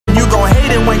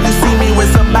it when you see me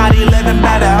with somebody living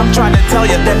better. I'm trying to tell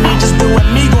you that me just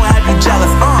doing me gon' have you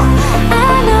jealous.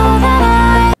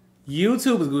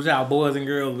 YouTube is good, y'all boys and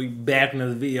girls. We back in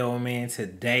this video, man.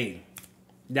 Today,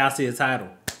 y'all see the title.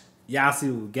 Y'all see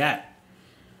what we got.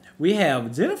 We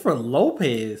have Jennifer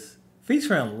Lopez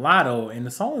featuring Latto, and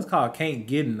the song is called "Can't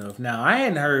Get Enough." Now, I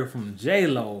hadn't heard from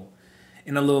J-Lo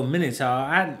in a little minute,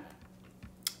 y'all.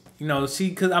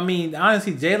 Cause I mean,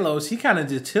 honestly, J-Lo, she kind of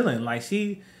just chilling. Like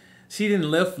she didn't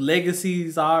left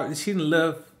legacies. She didn't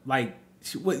left like,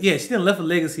 she didn't left a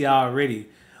legacy already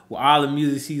with all the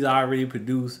music she's already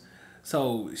produced.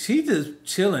 So she just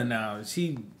chilling now.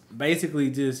 She basically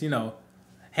just,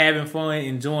 having fun,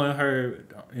 enjoying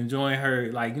her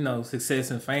like,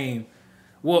 success and fame.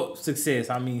 Well, success.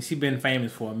 I mean, she been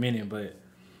famous for a minute, but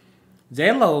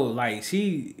J-Lo, like,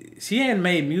 she hadn't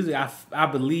made music, I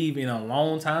believe, in a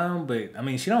long time, but I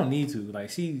mean, she don't need to. Like,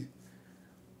 she's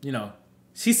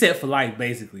set for life,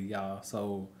 basically, y'all.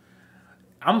 So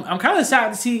I'm kind of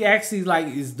shocked that she actually like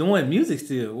is doing music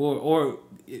still, or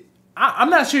I'm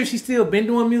not sure if she's still been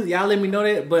doing music. Y'all let me know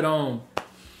that. But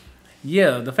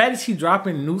yeah, the fact that she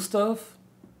dropping new stuff,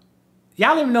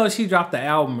 y'all let me know if she dropped the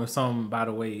album or something. By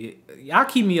the way, y'all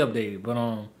keep me updated. But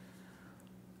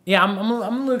yeah, I'm a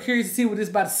little curious to see what this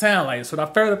about to sound like. So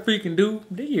without further freaking do,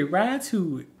 they get right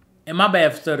to it. And my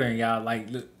bad for stuttering, y'all. Like,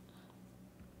 look,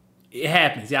 it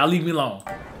happens. Y'all leave me alone.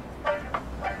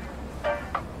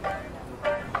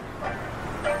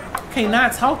 Can't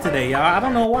not talk today, y'all. I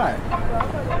don't know why.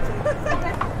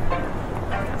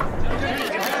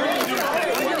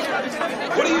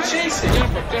 What are you chasing?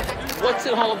 What's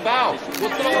it all about? What's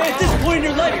it all about? At this point in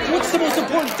your life, what's the most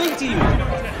important thing to you?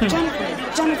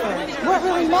 Jennifer, what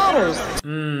really matters?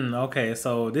 Okay,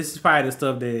 so this is probably the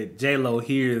stuff that J-Lo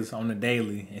hears on the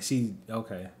daily, and she,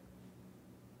 okay.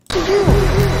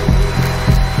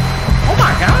 Oh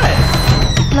my God.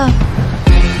 Look,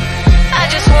 I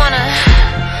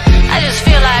just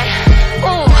feel like,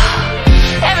 ooh,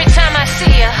 every time I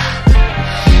see you,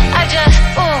 I just,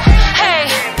 ooh, hey.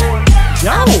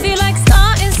 Yo. I feel like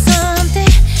starting something.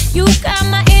 You got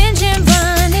my engine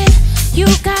running. You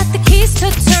got the keys to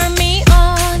turn me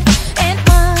on and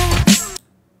on.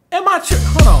 Am I tripping?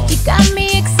 Hold on. You got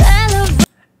me accelerating.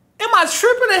 Am I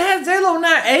tripping that has J-Lo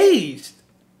not aged?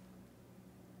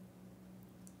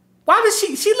 Why does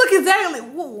she look exactly?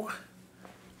 Whoa.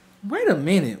 Wait a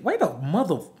minute. Wait a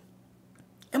mother.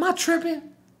 Am I tripping?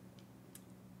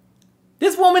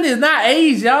 This woman is not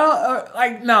aged, y'all.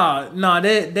 Like, nah,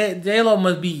 that J-Lo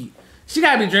must be, she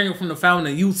gotta be drinking from the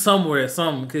fountain of youth somewhere or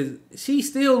something, because she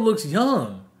still looks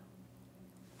young.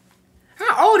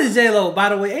 How old is J-Lo, by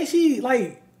the way? Ain't she in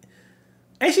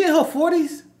her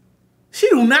 40s? She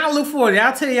do not look 40.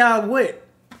 I'll tell y'all what.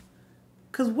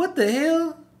 Because what the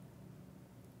hell?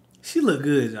 She look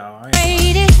good, y'all.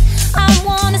 I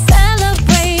wanna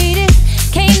celebrate it.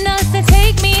 Can't nothing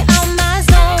take me out my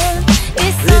zone.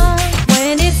 It's on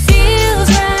when it feels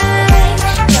right.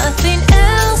 Nothing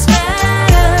else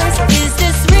matters. Is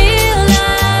this real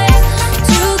life?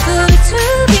 Too good to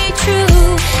be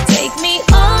true. Take me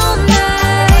all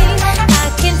night. I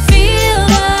can feel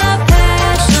the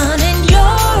passion in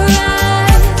your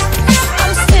eyes.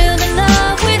 I'm still in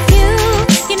love with you.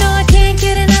 You know I can't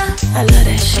get enough. I love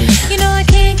that shit. You know I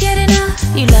can't get enough.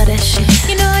 You love that shit.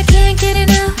 You know I can't get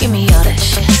enough. Give me all that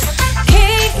shit.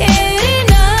 Can't get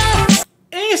enough.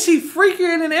 And she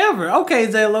freakier than ever.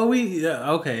 Okay, J-Lo,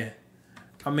 okay.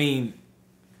 I mean,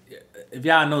 if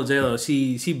y'all know J-Lo,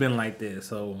 she been like this.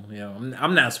 So,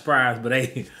 I'm not surprised, but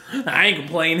hey, I ain't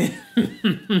complaining.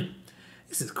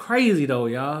 This is crazy though,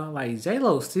 y'all. Like,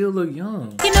 J-Lo still look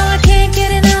young. You know I can't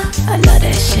get enough. I love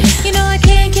that shit. You know I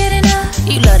can't get enough.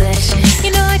 You love that shit.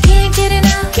 You know I can't get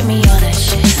enough. Give me all that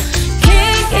shit.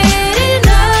 Can't get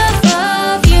enough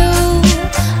of you.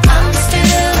 I'm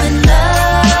still in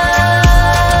love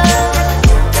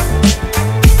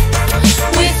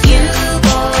with you,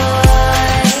 boy.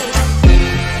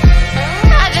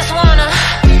 I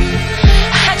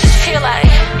just feel like,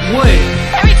 What?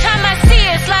 every time I see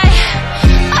it, it's like,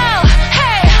 oh,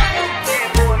 hey.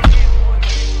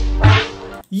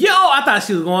 Yo, I thought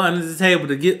she was going under the table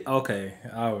to get, okay.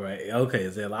 All right. Okay,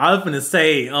 J-Lo. I was finna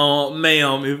say,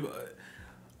 ma'am,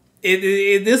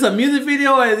 is this a music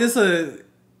video or is this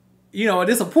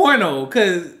a porno?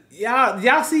 Cause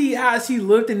y'all see how she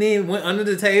looked and then went under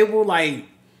the table. Like,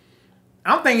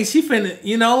 I'm thinking she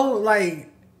finna, like,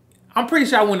 I'm pretty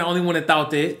sure I wasn't the only one that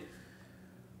thought that.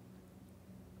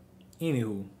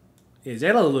 Anywho, yeah,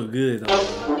 J-Lo look good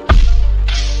though.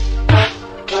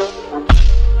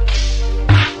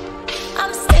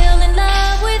 I'm still in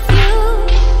love with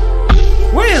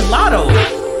you. Where is Latto?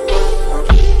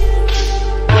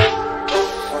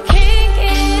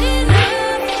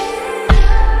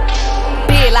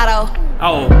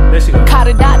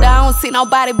 see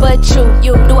nobody but you.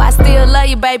 Do I still love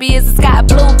you, baby? Is the sky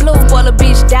blue? Spoil a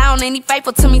bitch down and he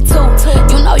faithful to me too.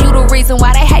 You know you the reason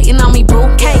why they hating on me,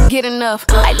 boo. Can't get enough,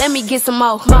 like let me get some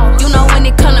more. You know when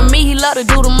it come to me, he love to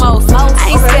do the most. I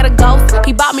ain't scared of ghosts,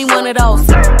 he bought me one of those.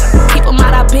 Keep him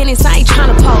out of business, I ain't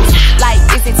tryna post. Like,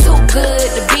 is it too good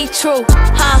to be true?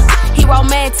 Huh? He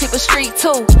romantic but street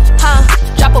too. Huh?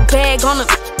 Drop a bag on the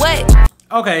what?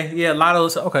 Okay, yeah,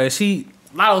 Latto's okay.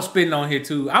 Latto's spitting on here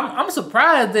too. I'm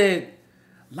surprised that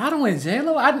Latto and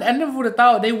J-Lo. I never would have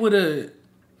thought they would have.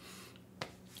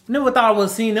 Never thought I would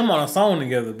have seen them on a song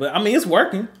together. But I mean, it's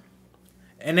working,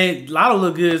 and then Latto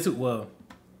look good too. Well,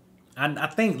 I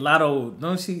think Latto,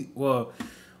 don't she? Well,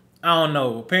 I don't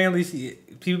know. Apparently,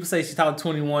 people say she talked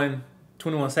 21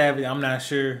 Savage. I'm not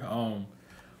sure.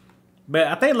 But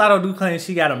I think Latto do claim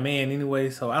she got a man anyway,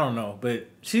 so I don't know. But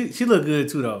she look good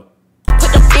too though.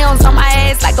 Put the films on my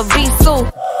ass like a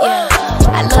V-suit. Yeah,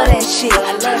 I love that shit.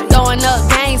 I love throwing up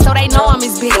gangs so they know I'm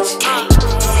his bitch.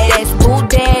 That's Boo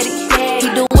Daddy. He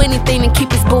do anything to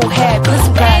keep his boo happy.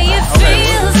 Listen, Hey, it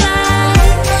feels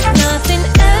like nothing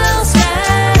else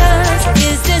matters.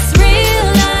 Is this real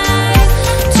life?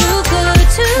 Too good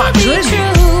to be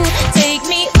true. Take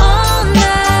me all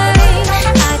night.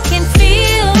 I can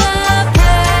feel the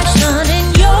passion in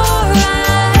your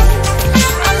eyes.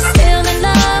 I'm still in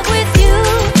love with you.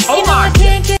 You know I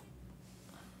can't get.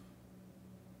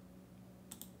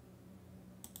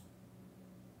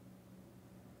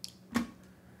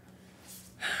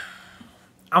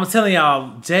 I'm telling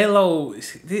y'all, J-Lo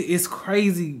is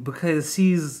crazy because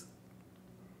she's.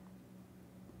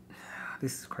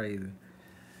 This is crazy.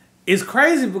 It's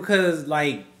crazy because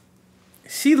like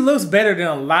she looks better than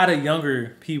a lot of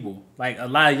younger people, like a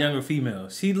lot of younger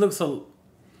females. She looks so.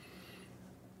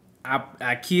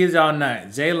 I kid y'all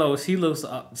not, J-Lo. She looks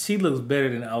better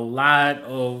than a lot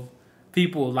of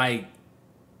people. Like,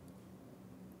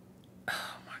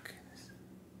 oh my goodness.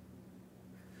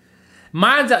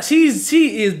 Mind you,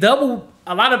 she is double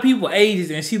a lot of people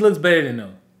ages, and she looks better than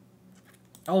them.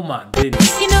 Oh my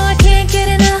goodness. You know I can't get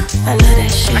enough. I love that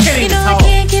shit. I can't You even know talk. I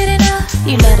can't get enough.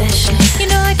 You love that shit. You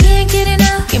know I can't get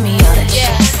enough. Give me all that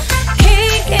shit.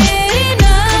 Can't get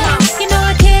enough. You know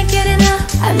I can't get enough.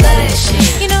 I love that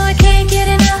shit. You know I can't get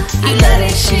enough. You love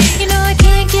that shit. You know I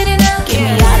can't get enough. Give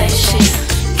me all that shit.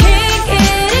 Can't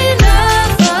get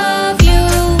enough of you.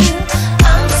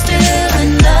 I'm still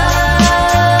in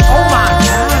love. Oh my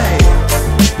god.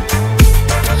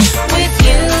 With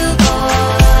you, boy.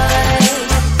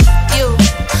 You.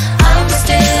 I'm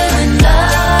still in love.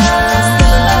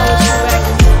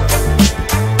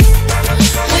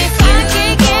 With you, I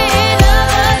can't get enough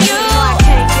of you. I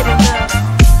can't get enough.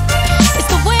 It's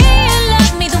the way you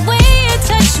love me, the way you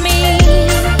touch me.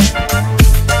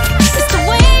 It's the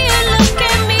way you look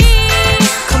at me.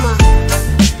 come on.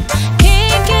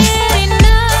 Can't get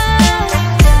enough.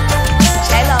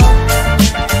 J-Lo,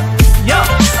 Yo.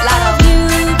 Latto.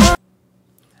 You, boy.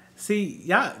 See,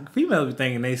 y'all females be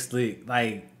thinking they slick.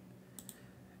 Like,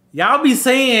 y'all be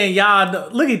saying y'all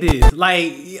look at this.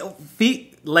 Like,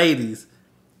 ladies,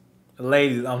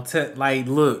 like,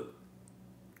 look.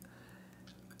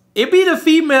 It be the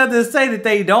female that say that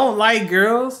they don't like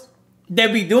girls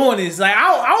that be doing this. Like,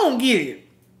 I don't get it.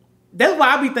 That's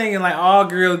why I be thinking like all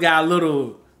girls got a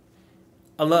little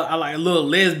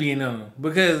lesbian in them,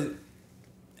 because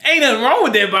ain't nothing wrong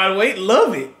with that, by the way.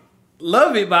 Love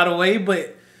it, by the way.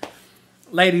 But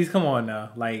ladies, come on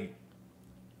now, like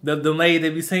the lady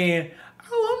that be saying,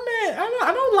 "Oh,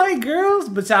 I don't like girls,"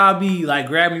 but y'all be like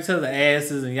grabbing each other's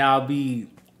asses and y'all be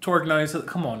twerking on each other.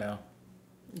 Come on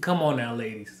now,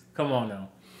 ladies, come on now.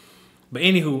 But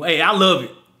anywho, hey, I love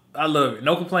it.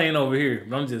 No complaining over here.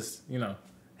 But I'm just,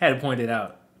 had to point it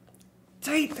out.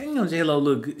 Damn, J-Lo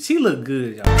look good. She look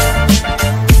good, y'all.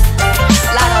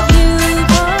 Latto. You,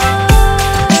 boy.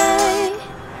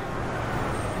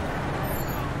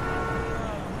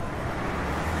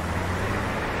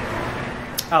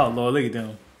 Oh Lord, look at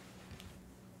them.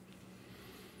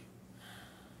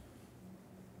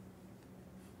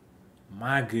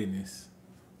 My goodness.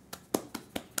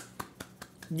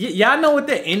 Y'all know what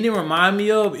that ending remind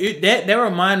me of? That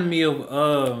reminded me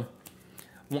of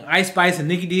when Ice Spice and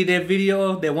Nicki did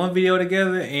that one video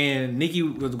together, and Nicki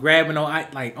was grabbing on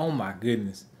Ice, like, oh my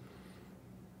goodness.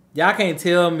 Y'all can't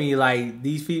tell me like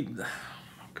these people.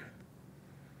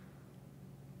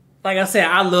 Like I said,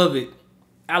 I love it.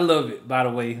 By the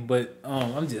way, but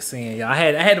I'm just saying, y'all. I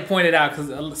had to point it out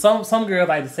because some girls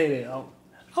like to say that. Oh,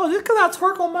 just because I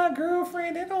twerk on my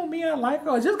girlfriend, that don't mean I like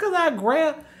her. Just because I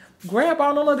grab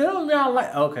on her, that don't mean I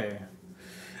like. Okay,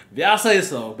 y'all say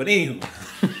so. But anywho,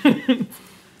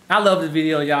 I love this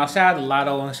video, y'all. Shout out to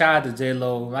Latto and shout out to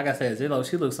J-Lo. Like I said, J-Lo,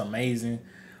 she looks amazing.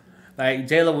 Like,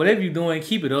 J-Lo, whatever you're doing,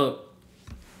 keep it up.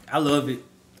 I love it.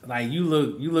 Like, you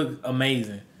look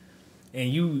amazing.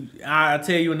 And I'll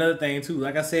tell you another thing too.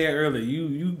 Like I said earlier,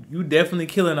 you definitely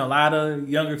killing a lot of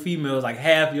younger females, like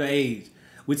half your age,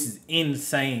 which is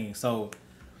insane. So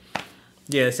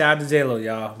yeah, shout out to J-Lo,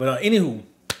 y'all. But anywho,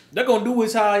 they're gonna do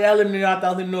with y'all. Y'all let me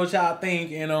know what y'all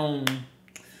think. And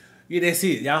yeah, that's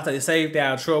it. Y'all stay safe, stay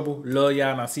out of trouble. Love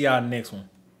y'all, and I'll see y'all in the next one.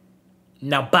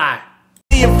 Now bye.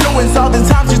 Influence all the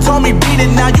times you told me beat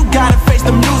it. Now you gotta face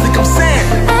the music I'm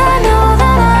saying. I know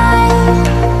that